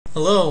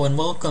Hello and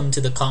welcome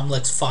to the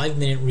COMLEX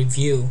 5-minute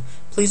review.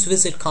 Please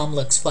visit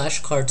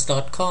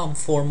comlexflashcards.com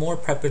for more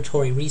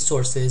preparatory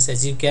resources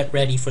as you get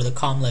ready for the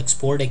COMLEX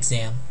board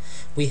exam.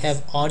 We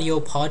have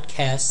audio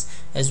podcasts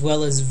as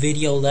well as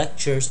video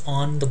lectures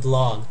on the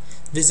blog.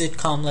 Visit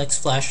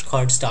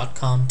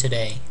comlexflashcards.com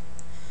today.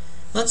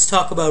 Let's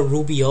talk about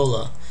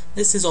rubeola.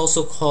 This is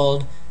also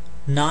called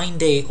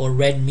 9-day or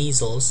red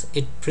measles.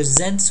 It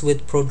presents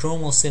with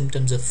prodromal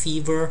symptoms of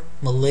fever,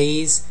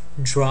 malaise,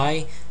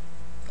 dry,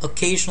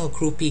 occasional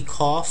croupy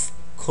cough,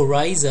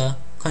 coryza,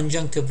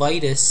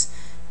 conjunctivitis,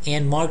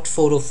 and marked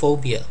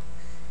photophobia.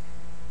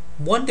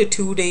 1 to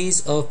 2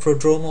 days of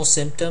prodromal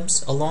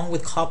symptoms along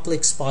with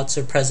koplik spots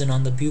are present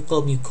on the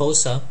buccal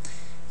mucosa,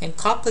 and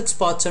koplik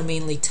spots are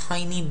mainly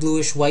tiny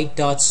bluish white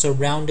dots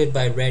surrounded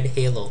by red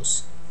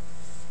halos.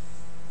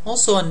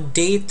 Also on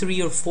day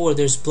 3 or 4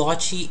 there's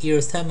blotchy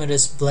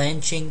erythematous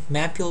blanching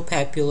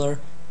mapulopapular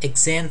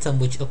exanthem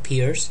which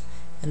appears,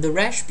 and the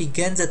rash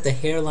begins at the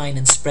hairline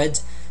and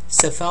spreads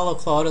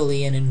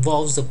cephaloclaudally and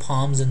involves the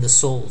palms and the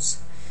soles.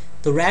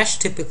 The rash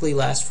typically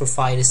lasts for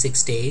 5 to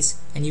 6 days,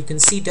 and you can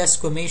see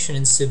desquamation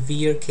in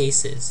severe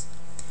cases.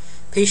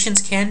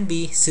 Patients can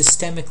be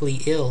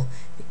systemically ill.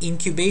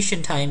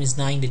 Incubation time is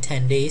 9 to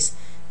 10 days,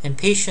 and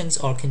patients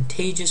are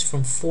contagious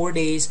from 4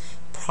 days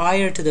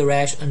prior to the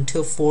rash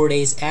until 4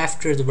 days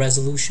after the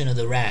resolution of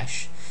the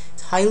rash.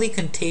 It's highly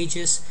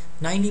contagious,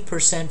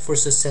 90% for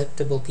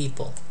susceptible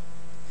people.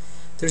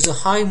 There's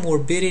a high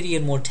morbidity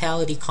and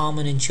mortality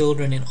common in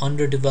children in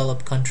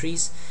underdeveloped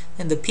countries,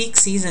 and the peak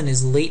season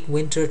is late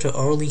winter to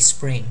early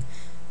spring.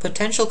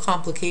 Potential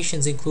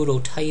complications include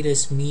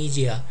otitis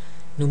media,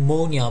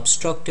 pneumonia,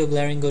 obstructive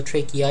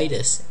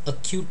laryngotracheitis,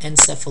 acute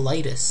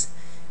encephalitis.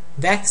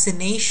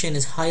 Vaccination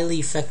is highly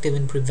effective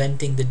in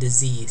preventing the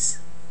disease.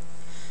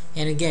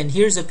 And again,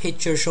 here's a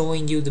picture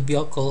showing you the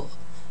buccal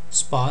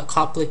spot,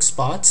 koplik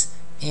spots,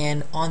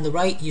 and on the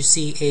right you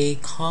see a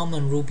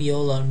common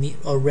rubeola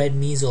or red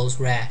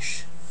measles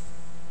rash.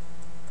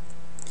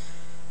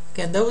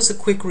 Again, that was a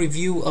quick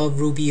review of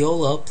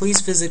rubeola. Please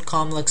visit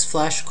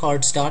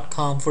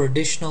comlexflashcards.com for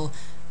additional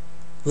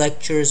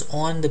lectures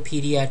on the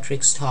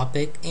pediatrics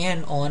topic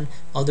and on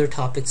other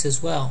topics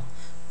as well.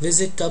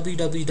 Visit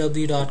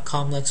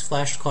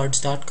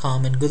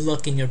www.comlexflashcards.com and good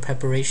luck in your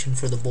preparation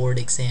for the board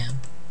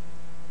exam.